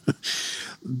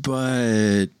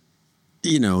 But,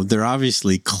 they're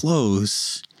obviously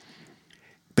close.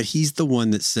 But he's the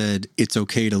one that said, it's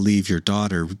okay to leave your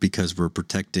daughter because we're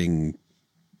protecting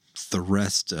the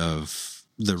rest of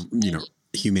the,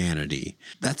 humanity.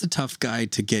 That's a tough guy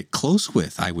to get close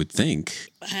with, I would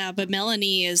think. But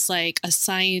Melanie is like a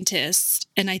scientist.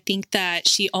 And I think that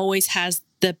she always has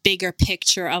the bigger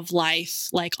picture of life,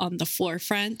 like on the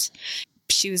forefront.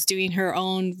 She was doing her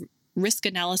own risk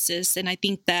analysis. And I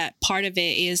think that part of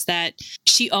it is that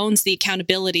she owns the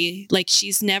accountability. Like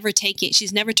she's never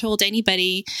told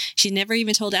anybody. She never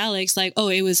even told Alex like, oh,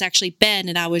 it was actually Ben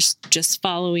and I was just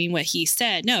following what he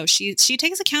said. No, she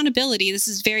takes accountability. This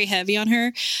is very heavy on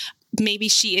her. Maybe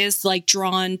she is like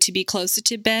drawn to be closer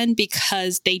to Ben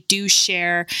because they do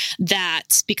share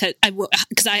that, because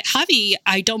Javi,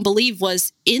 I don't believe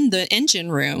was in the engine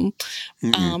room,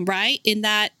 right? In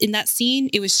that scene,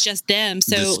 it was just them.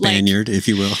 So the Spaniard, if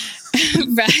you will.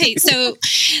 Right. So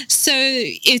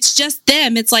it's just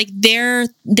them. It's like their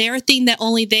thing that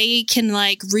only they can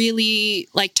like really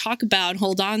like talk about,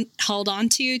 hold on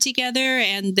to together,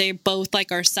 and they both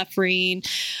like are suffering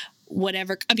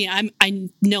whatever. I mean, I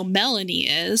know Melanie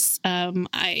is.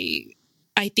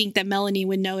 I think that Melanie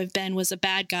would know if Ben was a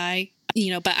bad guy,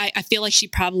 but I feel like she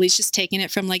probably is just taking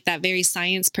it from like that very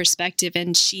science perspective,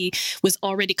 and she was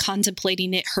already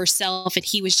contemplating it herself, and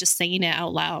he was just saying it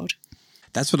out loud.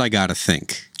 That's what I got to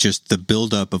think. Just the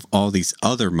buildup of all these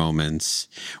other moments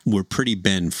were pretty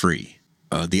Ben free.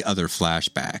 The other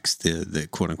flashbacks, the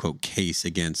quote unquote case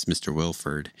against Mr.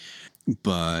 Wilford.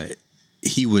 But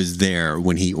he was there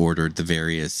when he ordered the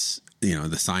various,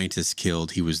 the scientists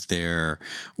killed. He was there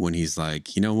when he's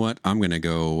like, you know what? I'm going to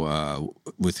go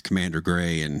with Commander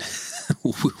Gray and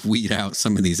weed out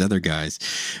some of these other guys.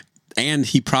 And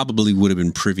he probably would have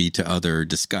been privy to other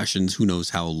discussions. Who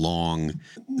knows how long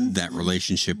that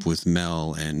relationship with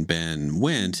Mel and Ben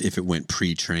went, if it went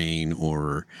pre-train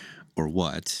or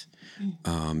what.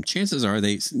 Chances are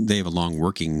they have a long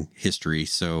working history.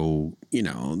 So,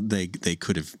 they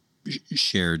could have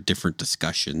shared different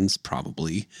discussions,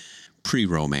 probably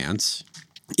pre-romance,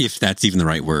 if that's even the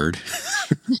right word.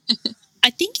 I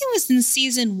think it was in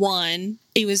season 1.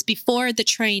 It was before the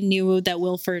train knew that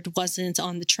Wilford wasn't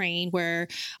on the train, where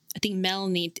I think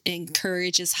Melanie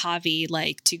encourages Javi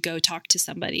like to go talk to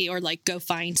somebody or like go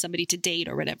find somebody to date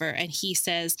or whatever. And he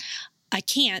says, I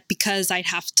can't because I'd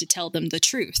have to tell them the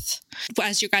truth.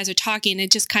 As you guys are talking, it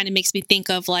just kind of makes me think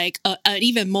of like an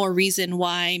even more reason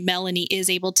why Melanie is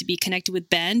able to be connected with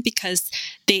Ben, because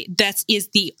that is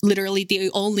literally the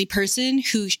only person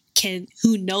who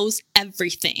knows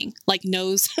everything, like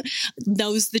knows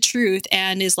the truth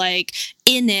and is like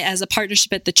in it as a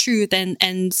partnership at the truth.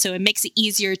 And so it makes it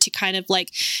easier to kind of like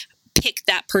pick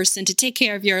that person to take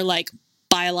care of your like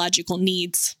biological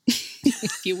needs,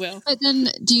 if you will. But then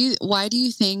why do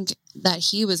you think that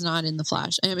he was not in the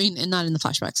flash? I mean, not in the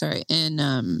flashback, sorry.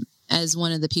 And as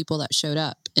one of the people that showed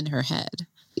up in her head.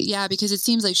 Yeah, because it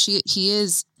seems like he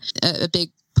is a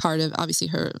big part of obviously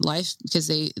her life, because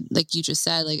they, like you just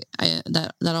said, like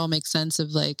that all makes sense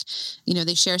of like,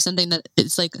 they share something that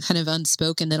it's like kind of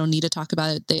unspoken. They don't need to talk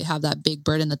about it. They have that big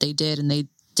burden that they did, and they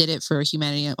did it for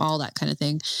humanity and all that kind of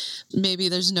thing. Maybe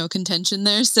there's no contention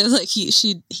there. So like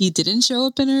he didn't show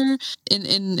up in her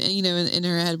in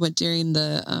her head during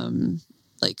the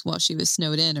like while she was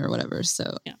snowed in or whatever.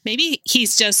 So yeah, maybe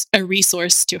he's just a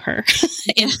resource to her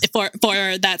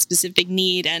for that specific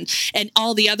need, and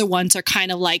all the other ones are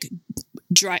kind of like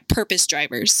purpose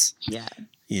drivers.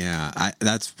 Yeah.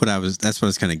 That's what I was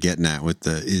kind of getting at with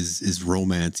the is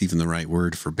romance even the right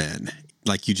word for Ben?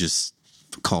 Like you just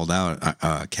called out,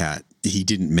 Kat, he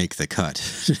didn't make the cut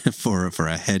for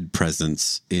a head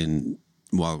presence in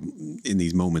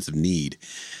these moments of need,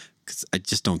 because I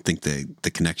just don't think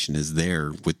the connection is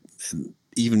there with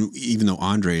even though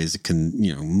Andre is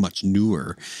much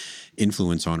newer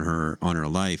influence on her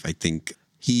life. I think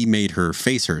he made her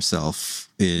face herself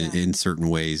in certain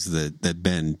ways that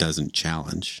Ben doesn't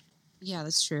challenge. Yeah,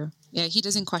 that's true. Yeah, he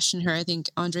doesn't question her. I think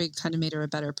Andre kind of made her a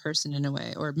better person in a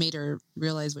way, or made her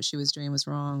realize what she was doing was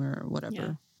wrong or whatever.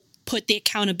 Yeah. Put the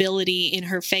accountability in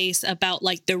her face about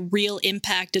like the real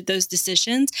impact of those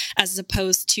decisions, as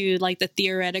opposed to like the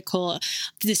theoretical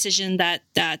decision that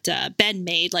Ben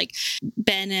made. Like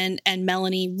Ben and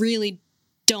Melanie really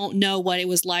don't know what it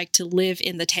was like to live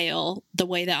in the tail the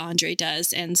way that Andre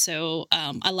does. And so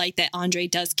I like that Andre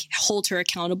does hold her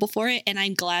accountable for it. And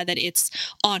I'm glad that it's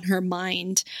on her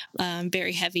mind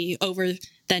very heavy over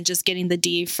than just getting the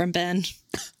D from Ben.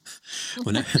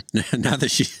 Well, now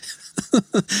that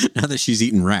she's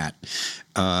eaten rat.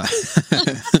 That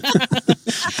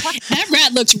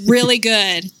rat looks really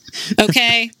good.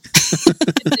 Okay.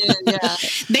 Yeah.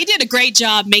 They did a great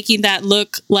job making that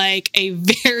look like a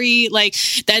very like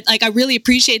that. Like I really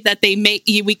appreciate that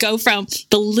we go from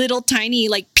the little tiny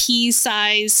like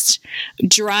pea-sized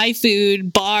dry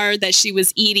food bar that she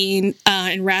was eating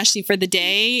and rationing for the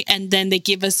day, and then they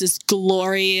give us this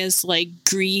glorious like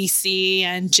greasy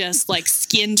and just like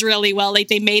skinned really well. Like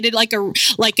they made it like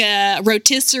a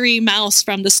rotisserie mouse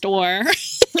from the store.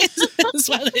 That's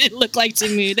what it looked like to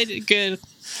me. They did good.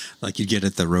 Like you get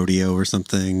at the rodeo or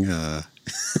something.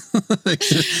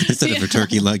 Instead of a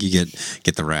turkey leg, you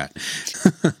get the rat.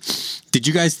 Did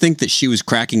you guys think that she was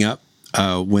cracking up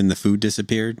when the food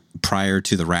disappeared prior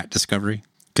to the rat discovery?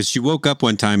 Because she woke up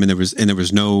one time and there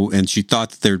was no, and she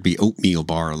thought that there'd be oatmeal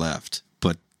bar left,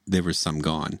 but there was some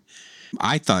gone.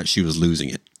 I thought she was losing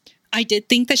it. I did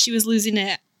think that she was losing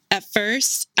it at at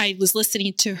first I was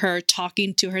listening to her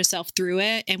talking to herself through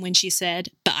it. And when she said,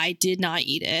 but I did not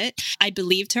eat it, I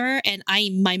believed her. And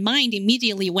my mind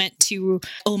immediately went to,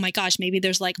 oh my gosh, maybe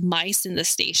there's like mice in the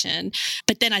station.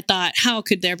 But then I thought, how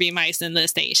could there be mice in the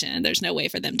station? There's no way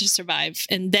for them to survive.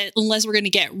 And then unless we're going to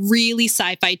get really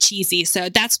sci-fi cheesy. So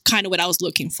that's kind of what I was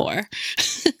looking for.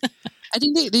 I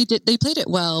think they played it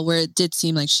well, where it did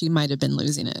seem like she might have been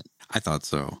losing it. I thought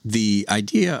so. The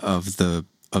idea of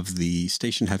the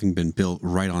station having been built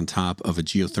right on top of a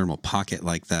geothermal pocket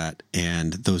like that,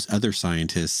 and those other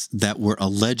scientists that were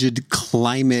alleged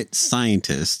climate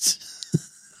scientists.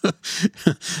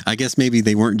 I guess maybe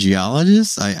they weren't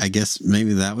geologists. I guess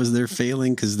maybe that was their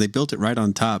failing, because they built it right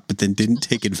on top, but then didn't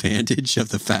take advantage of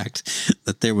the fact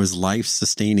that there was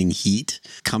life-sustaining heat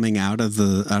coming out of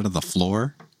the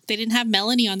floor. They didn't have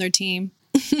Melanie on their team.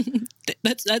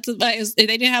 That's they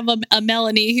didn't have a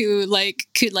Melanie who like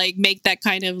could like make that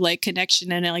kind of like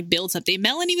connection and like build something.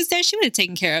 Melanie was there; she would have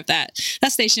taken care of that.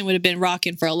 That station would have been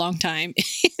rocking for a long time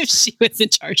if she was in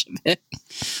charge of it.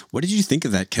 What did you think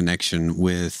of that connection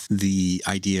with the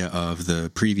idea of the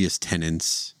previous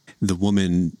tenants, the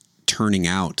woman turning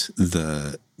out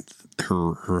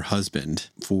her husband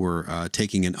for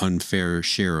taking an unfair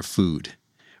share of food?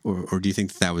 Or do you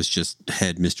think that was just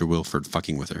head Mr. Wilford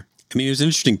fucking with her? I mean, it was an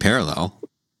interesting parallel.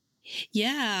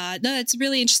 Yeah, no, it's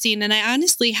really interesting. And I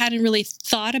honestly hadn't really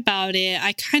thought about it.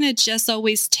 I kind of just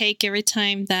always take every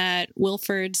time that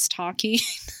Wilford's talking,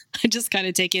 I just kind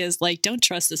of take it as like, don't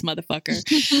trust this motherfucker.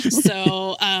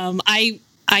 So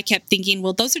I kept thinking,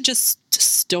 well, those are just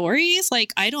stories.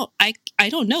 Like, I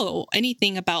don't know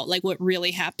anything about like what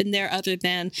really happened there, other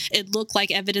than it looked like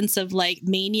evidence of like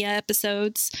mania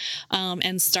episodes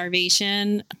and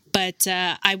starvation. But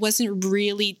I wasn't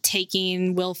really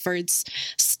taking Wilford's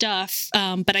stuff,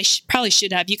 but I probably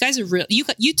should have. You guys are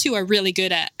you two are really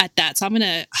good at that. So I'm going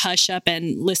to hush up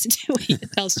and listen to what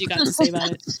else you got to say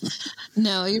about it.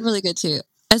 No, you're really good too.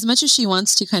 As much as she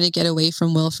wants to kind of get away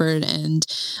from Wilford, and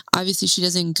obviously she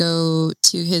doesn't go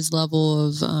to his level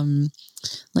of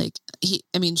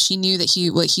she knew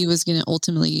that what he was going to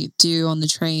ultimately do on the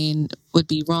train would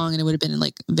be wrong, and it would have been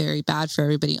like very bad for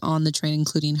everybody on the train,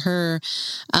 including her,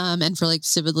 and for like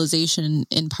civilization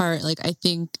in part. Like, I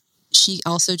think she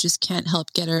also just can't help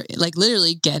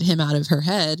literally get him out of her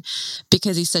head,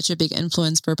 because he's such a big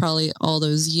influence for probably all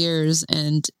those years.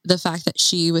 And the fact that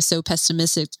she was so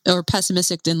pessimistic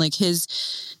in like his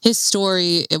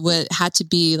story, had to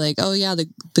be like, oh yeah,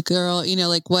 the girl,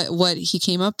 like what he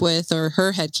came up with, or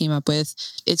her head came up with,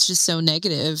 it's just so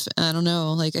negative. I don't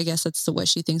know. Like, I guess that's what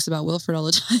she thinks about Wilford all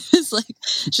the time, is like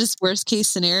just worst case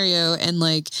scenario. And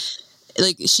like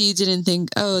she didn't think,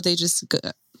 oh, they just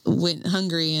went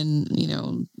hungry and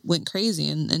went crazy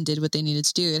and did what they needed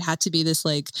to do. It had to be this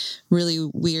like really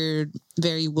weird,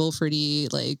 very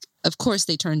Wilfordy, like, of course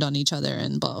they turned on each other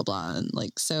and blah blah blah. And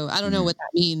like, so I don't know what that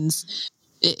means.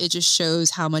 It just shows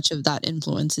how much of that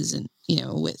influence is in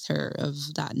with her, of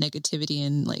that negativity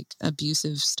and like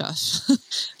abusive stuff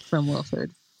from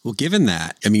Wilford. Well, given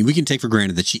that, I mean, we can take for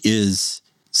granted that she is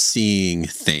seeing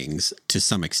things to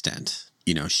some extent.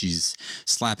 She's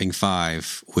slapping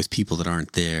five with people that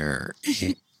aren't there.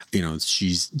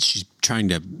 She's trying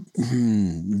to,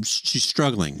 she's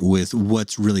struggling with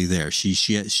what's really there.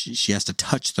 She has to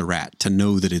touch the rat to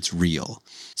know that it's real.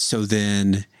 So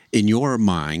then, in your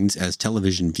minds as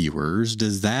television viewers,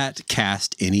 does that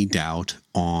cast any doubt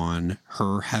on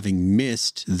her having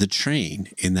missed the train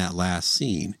in that last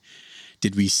scene?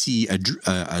 Did we see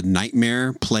a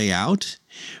nightmare play out,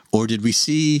 or did we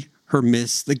see her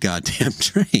miss the goddamn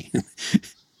train?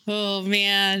 Oh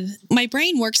man, my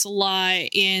brain works a lot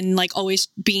in like always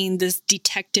being this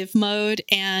detective mode,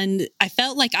 and I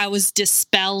felt like I was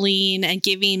dispelling and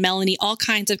giving Melanie all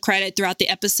kinds of credit throughout the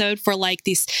episode for like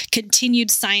these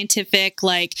continued scientific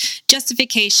like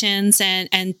justifications and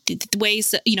the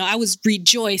ways that, I was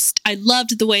rejoiced. I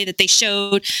loved the way that they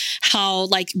showed how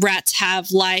like rats have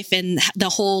life and the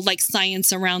whole like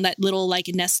science around that little like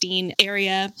nesting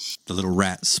area. The little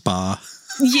rat spa.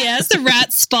 Yes, the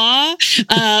rat spa,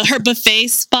 her buffet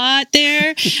spot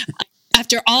there.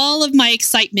 After all of my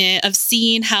excitement of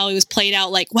seeing how it was played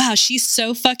out, like, wow, she's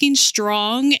so fucking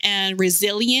strong and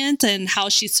resilient and how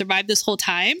she survived this whole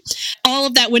time. All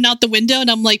of that went out the window, and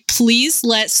I'm like, please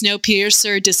let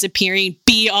Snowpiercer disappearing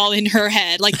be all in her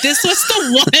head. Like, this was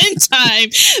the one time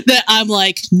that I'm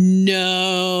like,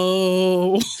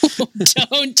 no,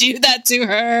 don't do that to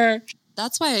her.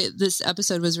 That's why this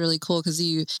episode was really cool, because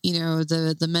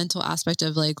the mental aspect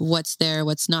of like what's there,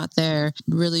 what's not there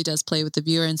really does play with the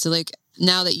viewer. And so like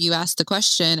now that you asked the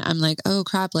question, I'm like, oh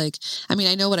crap. Like, I mean,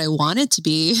 I know what I want it to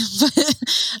be, but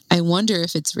I wonder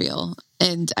if it's real.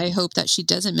 And I hope that she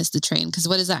doesn't miss the train. Because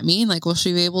what does that mean? Like, will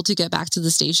she be able to get back to the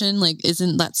station? Like,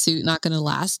 isn't that suit not going to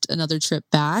last another trip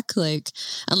back? Like,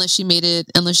 unless she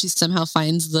somehow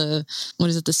finds the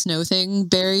snow thing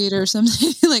buried or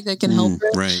something like that can help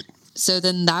her. Right. So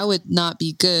then that would not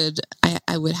be good.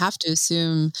 I would have to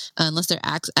assume, unless they're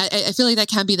I feel like that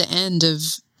can't be the end of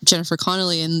Jennifer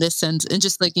Connelly in this sense. And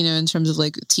just like, in terms of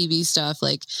like TV stuff,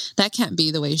 like that can't be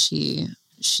the way she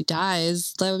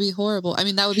dies. That would be horrible. I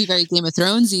mean, that would be very Game of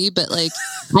Thronesy, but like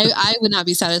I would not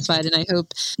be satisfied. And I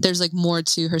hope there's like more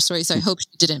to her story. So I hope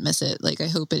she didn't miss it. Like, I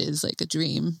hope it is like a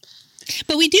dream.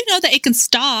 But we do know that it can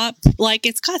stop. Like,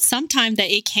 it's got some time that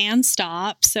it can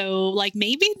stop. So, like,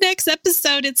 maybe next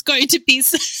episode it's going to be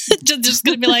just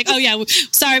going to be like, oh, yeah,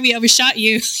 sorry, we overshot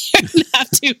you. You're going to have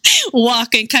to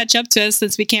walk and catch up to us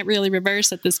since we can't really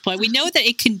reverse at this point. We know that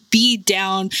it can be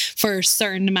down for a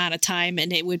certain amount of time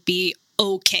and it would be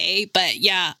okay. But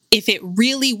yeah, if it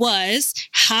really was,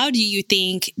 how do you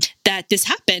think that this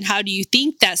happened? How do you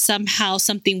think that somehow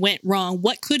something went wrong?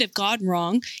 What could have gone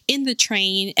wrong in the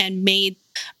train and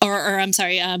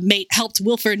helped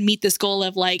Wilford meet this goal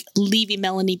of like leaving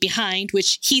Melanie behind,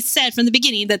 which he said from the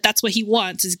beginning that that's what he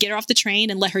wants, is get her off the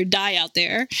train and let her die out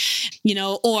there,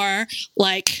 or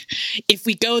like if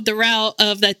we go the route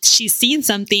of that she's seen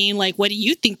something, like what do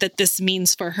you think that this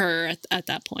means for her at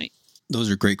that point? Those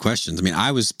are great questions. I mean,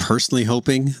 I was personally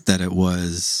hoping that it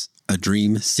was a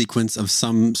dream sequence of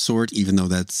some sort, even though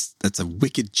that's a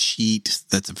wicked cheat.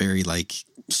 That's a very like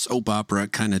soap opera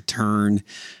kind of turn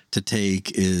to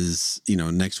take is,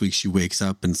 next week she wakes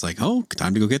up and it's like, oh,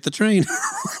 time to go get the train.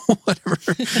 Whatever.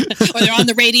 Or they're on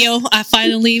the radio,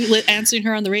 finally answering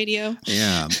her on the radio.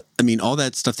 Yeah. I mean, all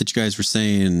that stuff that you guys were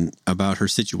saying about her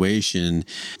situation,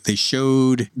 they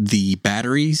showed the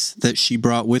batteries that she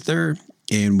brought with her.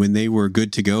 And when they were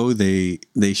good to go, they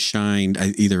shined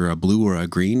either a blue or a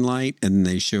green light, and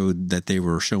they showed that they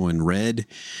were showing red.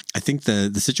 I think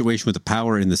the situation with the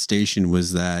power in the station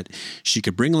was that she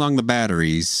could bring along the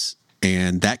batteries,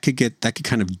 and that could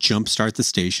kind of jumpstart the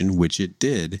station, which it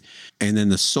did. And then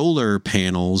the solar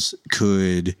panels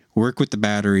could work with the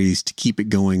batteries to keep it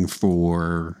going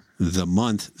for the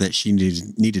month that she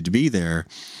needed to be there.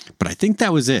 But I think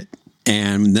that was it.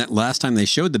 And that last time they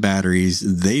showed the batteries,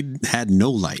 they had no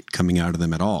light coming out of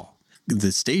them at all.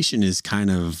 The station is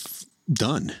kind of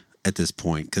done at this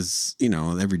point because,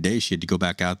 every day she had to go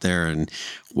back out there and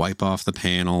wipe off the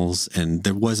panels, and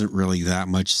there wasn't really that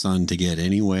much sun to get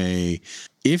anyway.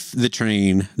 If the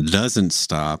train doesn't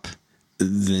stop,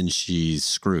 then she's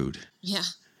screwed. Yeah.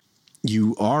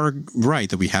 You are right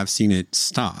that we have seen it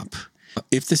stop.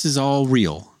 If this is all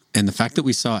real, and the fact that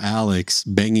we saw Alex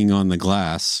banging on the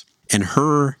glass and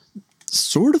her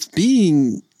sort of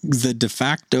being the de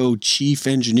facto chief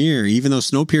engineer, even though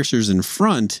Snowpiercer's in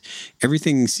front,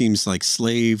 everything seems like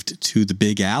slaved to the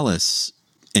Big Alice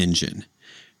engine,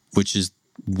 which is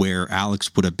where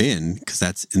Alex would have been, because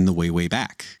that's in the way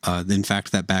back. In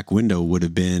fact, that back window would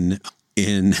have been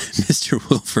in Mr.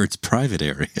 Wilford's private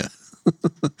area.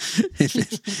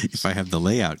 if I have the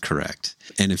layout correct.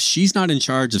 And if she's not in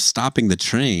charge of stopping the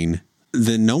train,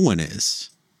 then no one is.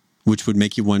 Which would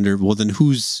make you wonder, well, then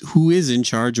who is in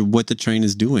charge of what the train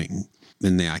is doing?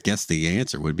 And I guess the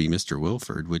answer would be Mr.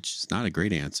 Wilford, which is not a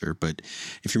great answer. But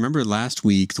if you remember last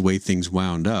week, the way things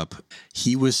wound up,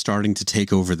 he was starting to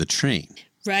take over the train.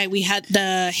 Right. We had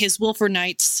his Wilford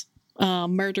Knights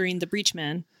murdering the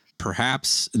Breachmen.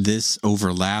 Perhaps this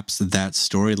overlaps that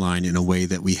storyline in a way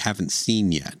that we haven't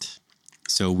seen yet.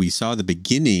 So we saw the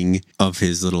beginning of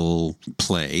his little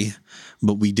play,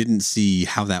 but we didn't see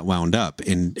how that wound up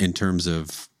in terms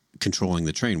of controlling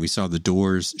the train. We saw the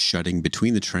doors shutting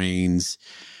between the trains.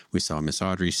 We saw Miss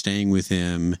Audrey staying with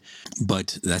him,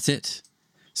 but that's it.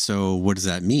 So what does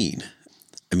that mean?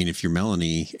 I mean, if you're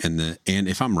Melanie and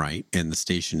if I'm right and the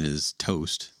station is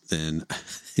toast, then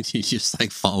you just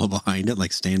like follow behind it,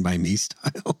 like Stand By Me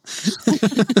style.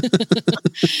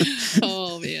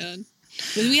 Oh man.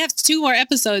 We have 2 more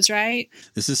episodes, right?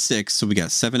 This is 6, so we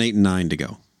got 7, 8, and 9 to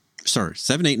go. Sorry,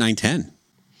 7, 8, 9, 10.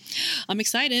 I'm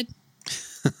excited.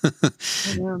 I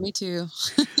know, me too.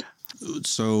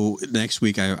 So next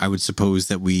week, I would suppose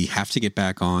that we have to get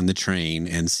back on the train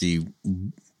and see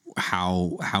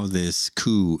how this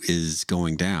coup is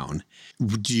going down.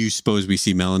 Do you suppose we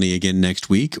see Melanie again next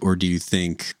week, or do you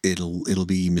think it'll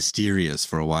be mysterious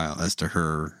for a while as to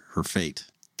her fate?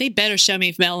 They better show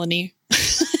me Melanie.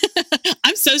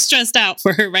 I'm so stressed out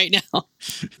for her right now.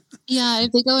 Yeah,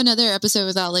 if they go another episode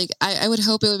without, like, I would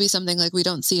hope it would be something like we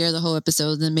don't see her the whole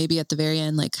episode, and then maybe at the very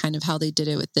end, like, kind of how they did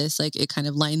it with this, like, it kind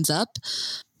of lines up.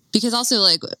 Because also,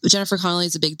 like, Jennifer Connelly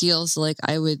is a big deal, so, like,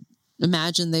 I would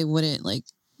imagine they wouldn't, like,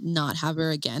 not have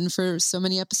her again for so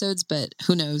many episodes, but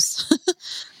who knows?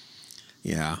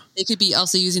 Yeah. They could be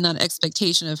also using that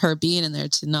expectation of her being in there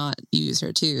to not use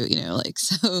her too, you know, like,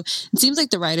 so it seems like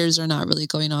the writers are not really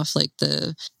going off like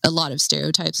a lot of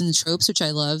stereotypes and tropes, which I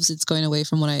love. It's going away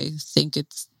from what I think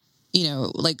it's, you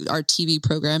know, like our TV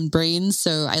program brains.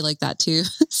 So I like that too.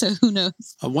 So who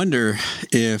knows? I wonder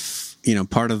if, you know,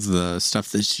 part of the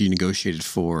stuff that she negotiated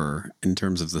for in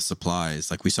terms of the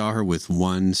supplies, like we saw her with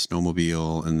one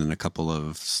snowmobile and then a couple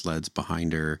of sleds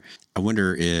behind her. I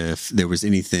wonder if there was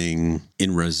anything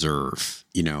in reserve,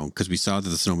 you know, because we saw that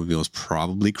the snowmobile was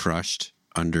probably crushed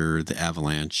under the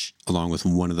avalanche along with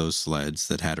one of those sleds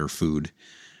that had her food.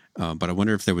 But I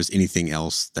wonder if there was anything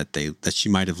else that she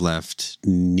might have left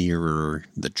nearer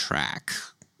the track.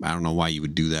 I don't know why you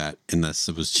would do that unless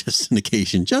it was just an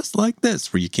occasion just like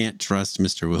this where you can't trust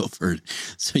Mr. Wilford.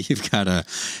 So you've got to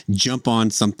jump on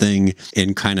something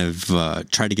and kind of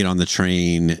try to get on the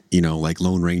train, you know, like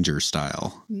Lone Ranger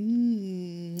style.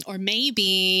 Or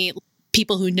maybe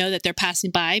people who know that they're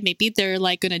passing by, maybe they're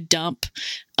like going to dump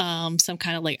some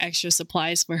kind of like extra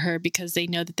supplies for her because they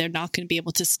know that they're not going to be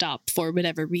able to stop for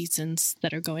whatever reasons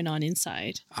that are going on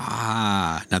inside.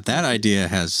 Ah, now that idea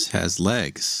has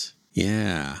legs.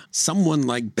 Yeah. Someone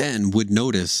like Ben would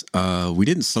notice we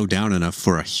didn't slow down enough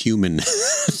for a human to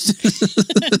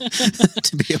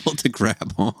be able to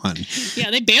grab on.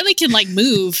 Yeah, they barely can like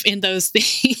move in those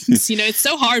things. You know, it's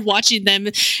so hard watching them,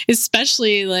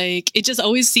 especially like it just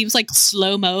always seems like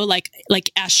slow-mo, like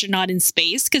astronaut in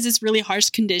space because it's really harsh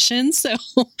conditions. So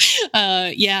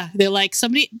yeah, they're like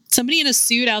somebody in a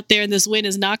suit out there in this wind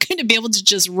is not going to be able to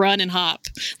just run and hop.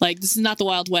 Like this is not the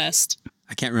Wild West.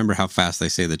 I can't remember how fast they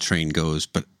say the train goes,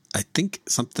 but I think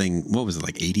something, what was it,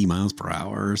 like 80 miles per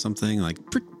hour or something?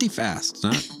 Like pretty fast.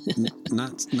 Not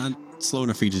slow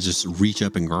enough for you to just reach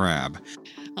up and grab.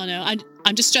 Oh no,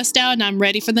 I'm just stressed out and I'm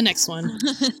ready for the next one.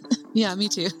 Yeah, me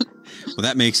too. Well,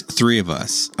 that makes 3 of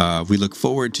us. We look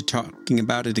forward to talking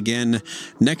about it again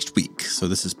next week. So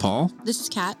this is Paul. This is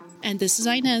Kat. And this is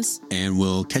Inez. And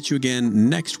we'll catch you again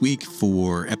next week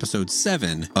for episode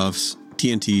 7 of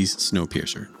TNT's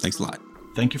Snowpiercer. Thanks a lot.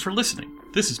 Thank you for listening.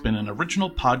 This has been an original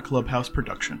Pod Clubhouse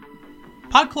production.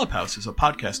 Pod Clubhouse is a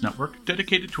podcast network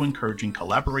dedicated to encouraging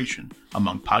collaboration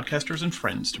among podcasters and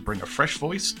friends to bring a fresh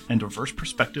voice and diverse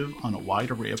perspective on a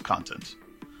wide array of content.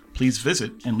 Please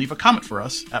visit and leave a comment for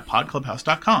us at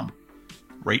podclubhouse.com.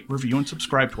 Rate, review, and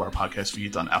subscribe to our podcast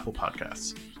feeds on Apple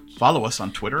Podcasts. Follow us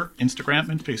on Twitter, Instagram,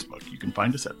 and Facebook. You can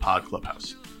find us at Pod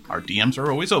Clubhouse. Our DMs are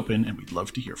always open, and we'd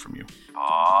love to hear from you.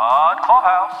 Pod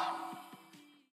Clubhouse.